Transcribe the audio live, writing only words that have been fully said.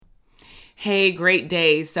Hey, great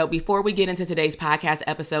day. So before we get into today's podcast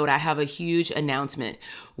episode, I have a huge announcement.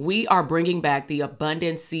 We are bringing back the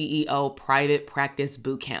Abundance CEO Private Practice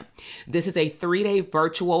Bootcamp. This is a 3-day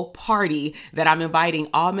virtual party that I'm inviting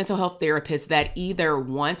all mental health therapists that either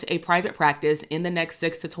want a private practice in the next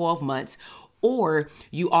 6 to 12 months, or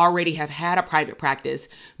you already have had a private practice,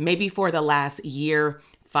 maybe for the last year,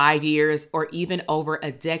 5 years, or even over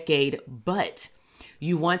a decade, but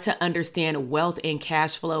you want to understand wealth and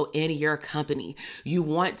cash flow in your company. You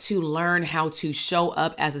want to learn how to show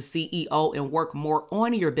up as a CEO and work more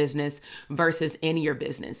on your business versus in your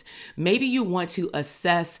business. Maybe you want to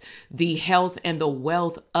assess the health and the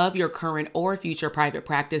wealth of your current or future private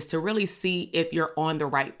practice to really see if you're on the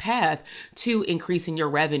right path to increasing your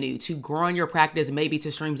revenue, to growing your practice, maybe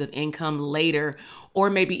to streams of income later, or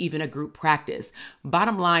maybe even a group practice.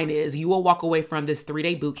 Bottom line is you will walk away from this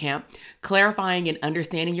 3-day bootcamp clarifying and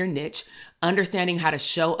understanding your niche, understanding how to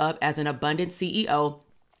show up as an abundant CEO,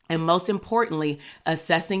 and most importantly,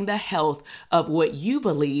 assessing the health of what you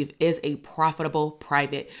believe is a profitable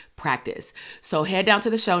private practice. So head down to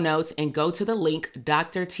the show notes and go to the link,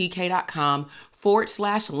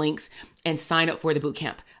 drtk.com/links, and sign up for the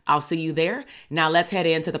bootcamp. I'll see you there. Now let's head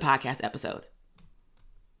into the podcast episode.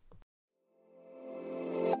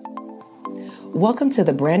 Welcome to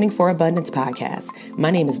the Branding for Abundance podcast. My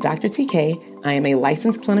name is Dr. TK. I am a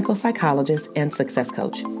licensed clinical psychologist and success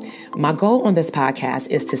coach. My goal on this podcast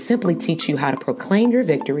is to simply teach you how to proclaim your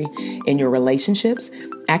victory in your relationships,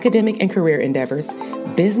 academic and career endeavors,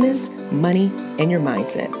 business, money, and your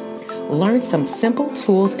mindset. Learn some simple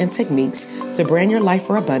tools and techniques to brand your life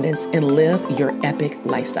for abundance and live your epic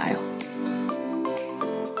lifestyle.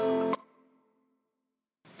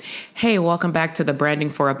 Hey, welcome back to the Branding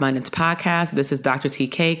for Abundance podcast. This is Dr.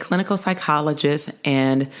 TK, clinical psychologist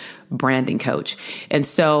and branding coach. And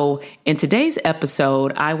so in today's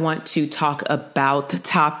episode, I want to talk about the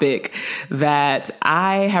topic that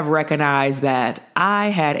I have recognized that I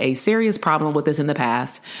had a serious problem with this in the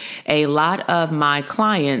past. A lot of my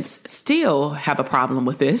clients still have a problem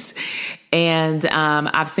with this. And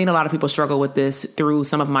I've seen a lot of people struggle with this through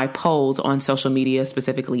some of my polls on social media,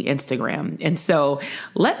 specifically Instagram. And so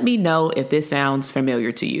let me know if this sounds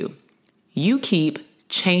familiar to you. You keep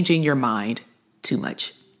changing your mind too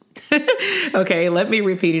much. Okay, let me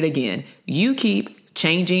repeat it again. You keep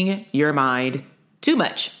changing your mind too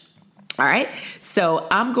much. All right. So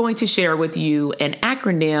I'm going to share with you an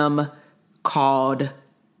acronym called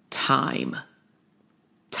TIME.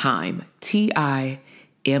 TIME. TIME.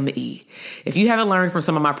 If you haven't learned from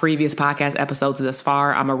some of my previous podcast episodes thus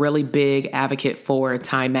far, I'm a really big advocate for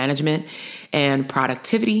time management and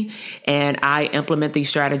productivity. And I implement these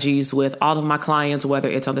strategies with all of my clients, whether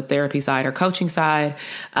it's on the therapy side or coaching side,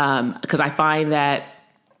 because I find that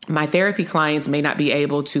my therapy clients may not be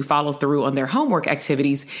able to follow through on their homework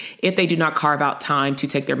activities if they do not carve out time to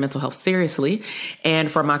take their mental health seriously.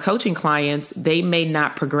 And for my coaching clients, they may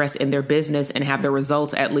not progress in their business and have the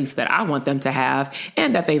results, at least that I want them to have,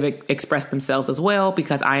 and that they've expressed themselves as well,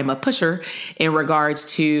 because I am a pusher in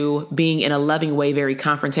regards to being in a loving way, very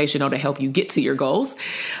confrontational to help you get to your goals.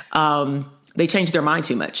 They change their mind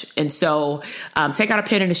too much. And so take out a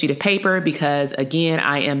pen and a sheet of paper, because again,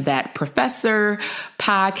 I am that professor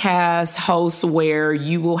podcast host where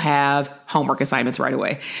you will have homework assignments right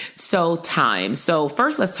away. So time. So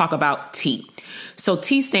first, let's talk about T. So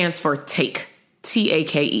T stands for take,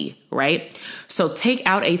 TAKE, right? So take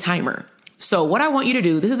out a timer. So what I want you to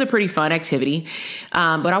do, this is a pretty fun activity,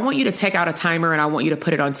 but I want you to take out a timer and I want you to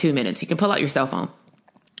put it on 2 minutes. You can pull out your cell phone.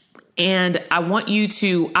 And I want you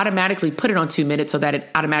to automatically put it on 2 minutes so that it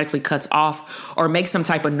automatically cuts off or makes some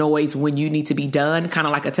type of noise when you need to be done, kind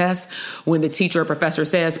of like a test. When the teacher or professor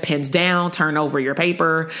says, pens down, turn over your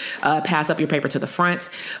paper, pass up your paper to the front.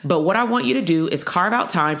 But what I want you to do is carve out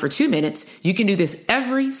time for 2 minutes. You can do this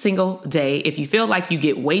every single day. If you feel like you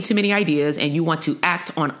get way too many ideas and you want to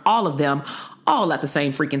act on all of them all at the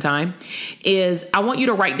same freaking time, is I want you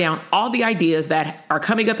to write down all the ideas that are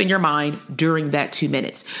coming up in your mind during that 2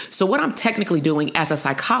 minutes. So what I'm technically doing as a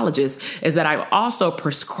psychologist is that I'm also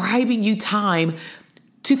prescribing you time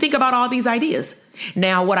to think about all these ideas.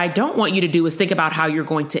 Now, what I don't want you to do is think about how you're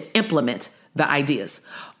going to implement the ideas.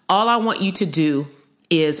 All I want you to do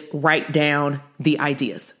is write down the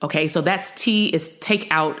ideas. Okay. So that's T, is take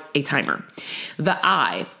out a timer. The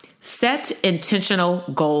I, set intentional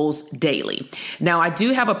goals daily. Now, I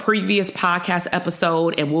do have a previous podcast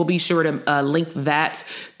episode, and we'll be sure to link that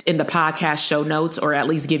in the podcast show notes, or at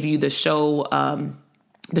least give you the show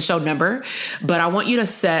the show number, but I want you to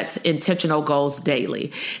set intentional goals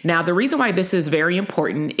daily. Now, the reason why this is very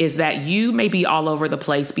important is that you may be all over the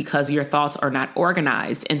place because your thoughts are not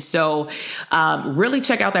organized. And so really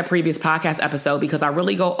check out that previous podcast episode because I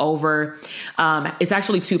really go over, it's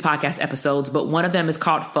actually 2 podcast episodes, but one of them is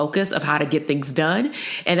called Focus of How to Get Things Done.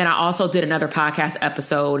 And then I also did another podcast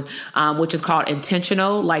episode, which is called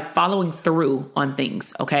Intentional, like following through on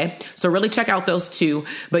things. Okay. So really check out those 2,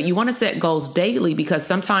 but you want to set goals daily because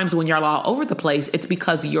sometimes when you're all over the place, it's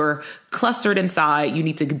because you're clustered inside. You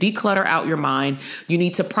need to declutter out your mind. You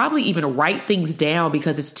need to probably even write things down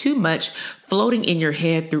because it's too much floating in your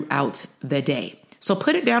head throughout the day. So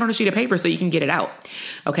put it down on a sheet of paper so you can get it out.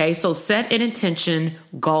 Okay. So set an intention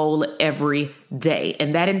goal every day.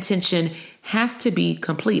 And that intention has to be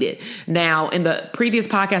completed. Now, in the previous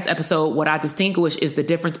podcast episode, what I distinguish is the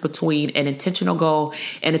difference between an intentional goal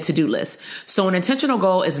and a to-do list. So an intentional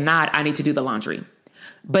goal is not, I need to do the laundry.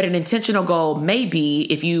 But an intentional goal may be,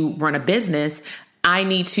 if you run a business, I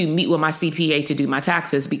need to meet with my CPA to do my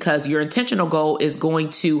taxes, because your intentional goal is going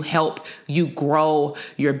to help you grow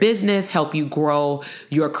your business, help you grow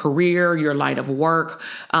your career, your line of work.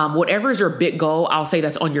 Whatever is your big goal, I'll say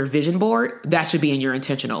that's on your vision board, that should be in your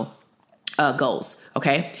intentional goals.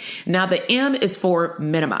 Okay. Now the M is for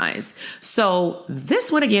minimize. So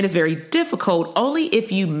this one again is very difficult only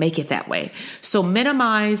if you make it that way. So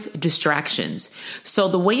minimize distractions. So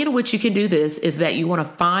the way in which you can do this is that you want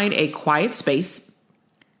to find a quiet space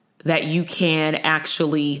that you can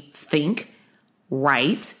actually think,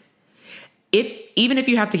 write. Even if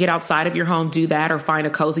you have to get outside of your home, do that, or find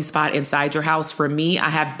a cozy spot inside your house. For me, I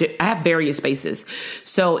have various spaces.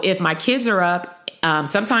 So if my kids are up,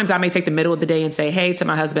 sometimes I may take the middle of the day and say, hey, to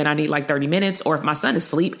my husband, I need like 30 minutes. Or if my son is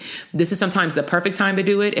asleep, this is sometimes the perfect time to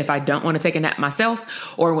do it. If I don't want to take a nap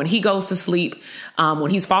myself, or when he goes to sleep,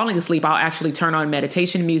 when he's falling asleep, I'll actually turn on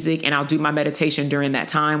meditation music and I'll do my meditation during that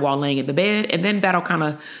time while laying in the bed. And then that'll kind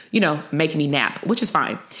of, make me nap, which is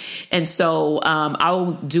fine. And so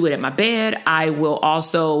I'll do it at my bed. I will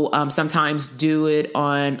also sometimes do it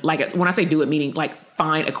on, like, when I say do it, meaning like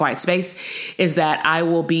find a quiet space, is that I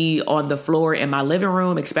will be on the floor in my living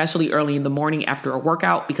room, especially early in the morning after a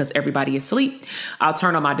workout, because everybody is asleep. I'll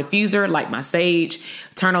turn on my diffuser, light my sage,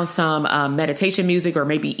 turn on some meditation music, or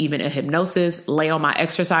maybe even a hypnosis, lay on my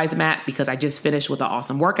exercise mat because I just finished with an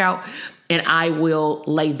awesome workout. And I will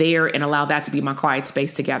lay there and allow that to be my quiet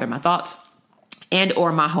space to gather my thoughts, and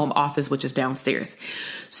or my home office, which is downstairs.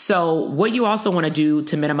 So what you also want to do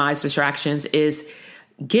to minimize distractions is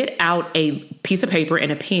get out a piece of paper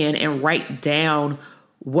and a pen and write down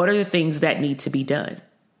what are the things that need to be done.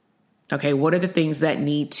 Okay, what are the things that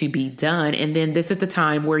need to be done? And then this is the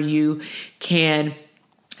time where you can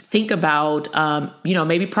think about,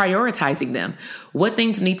 maybe prioritizing them. What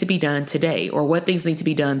things need to be done today, or what things need to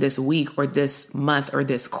be done this week or this month or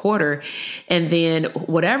this quarter. And then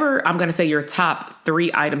whatever I'm going to say your top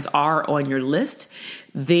 3 items are on your list,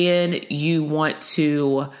 then you want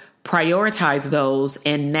to prioritize those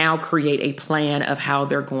and now create a plan of how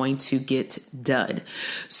they're going to get done.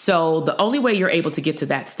 So the only way you're able to get to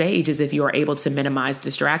that stage is if you are able to minimize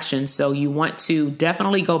distractions. So you want to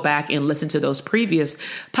definitely go back and listen to those previous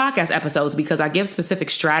podcast episodes, because I give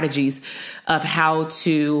specific strategies of how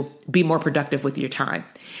to be more productive with your time.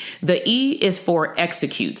 The E is for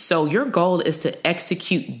execute. So your goal is to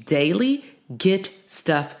execute daily, get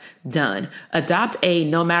stuff done. Adopt a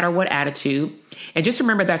no matter what attitude. And just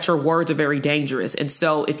remember that your words are very dangerous. And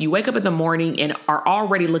so if you wake up in the morning and are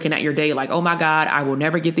already looking at your day like, oh my God, I will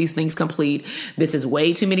never get these things complete. This is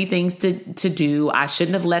way too many things to do. I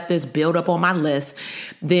shouldn't have let this build up on my list.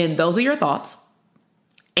 Then those are your thoughts.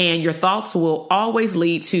 And your thoughts will always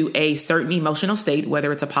lead to a certain emotional state,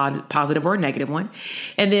 whether it's a positive or a negative one.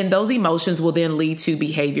 And then those emotions will then lead to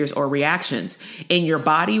behaviors or reactions in your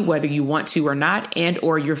body, whether you want to or not, and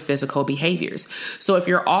or your physical behaviors. So if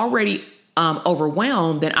you're already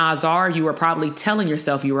overwhelmed, then odds are you are probably telling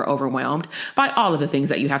yourself you are overwhelmed by all of the things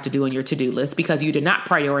that you have to do on your to-do list, because you did not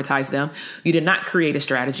prioritize them. You did not create a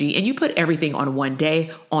strategy, and you put everything on one day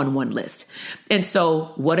on one list. And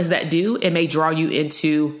so what does that do? It may draw you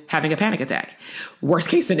into having a panic attack. Worst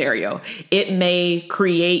case scenario, it may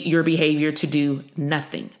create your behavior to do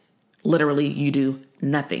nothing. Literally, you do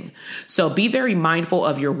nothing. So be very mindful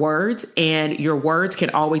of your words, and your words can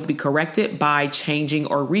always be corrected by changing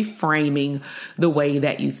or reframing the way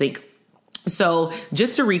that you think. So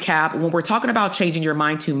just to recap, when we're talking about changing your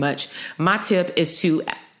mind too much, my tip is to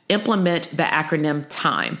implement the acronym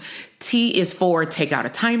TIME. T is for take out a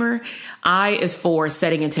timer. I is for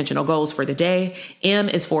setting intentional goals for the day. M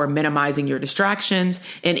is for minimizing your distractions.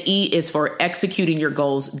 And E is for executing your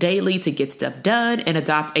goals daily to get stuff done and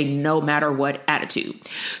adopt a no matter what attitude.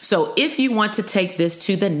 So if you want to take this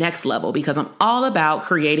to the next level, because I'm all about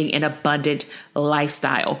creating an abundant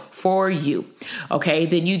lifestyle for you, okay,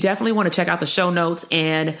 then you definitely want to check out the show notes.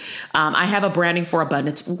 And I have a Branding for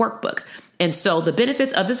Abundance workbook. And so the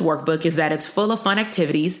benefits of this workbook is that it's full of fun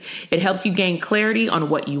activities. It helps you gain clarity on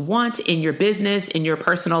what you want in your business, in your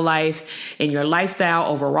personal life, in your lifestyle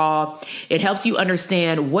overall. It helps you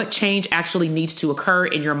understand what change actually needs to occur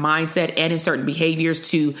in your mindset and in certain behaviors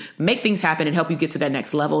to make things happen and help you get to that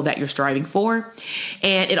next level that you're striving for.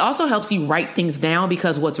 And it also helps you write things down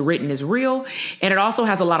because what's written is real. And it also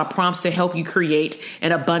has a lot of prompts to help you create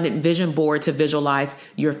an abundant vision board to visualize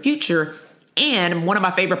your future. And one of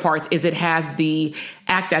my favorite parts is it has the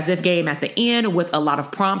act as if game at the end with a lot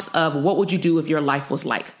of prompts of what would you do if your life was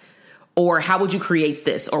like, or how would you create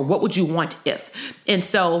this, or what would you want if. And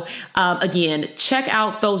so, again, check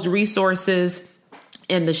out those resources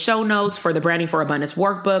in the show notes for the Branding for Abundance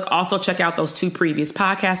workbook. Also check out those 2 previous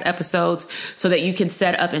podcast episodes so that you can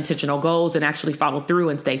set up intentional goals and actually follow through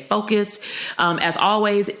and stay focused. As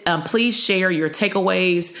always, please share your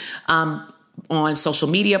takeaways on social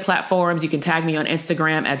media platforms. You can tag me on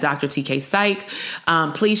Instagram at Dr. TK Psych.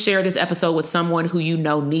 Please share this episode with someone who you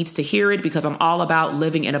know needs to hear it, because I'm all about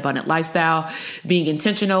living an abundant lifestyle, being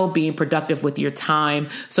intentional, being productive with your time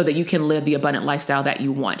so that you can live the abundant lifestyle that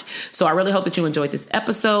you want. So I really hope that you enjoyed this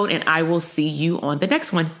episode, and I will see you on the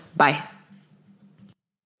next one. Bye.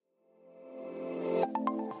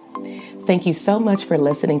 Thank you so much for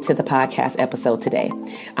listening to the podcast episode today.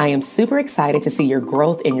 I am super excited to see your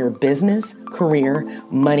growth in your business, career,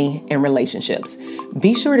 money, and relationships.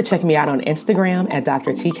 Be sure to check me out on Instagram at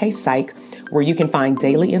Dr. TK Psych, where you can find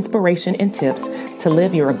daily inspiration and tips to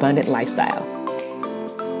live your abundant lifestyle.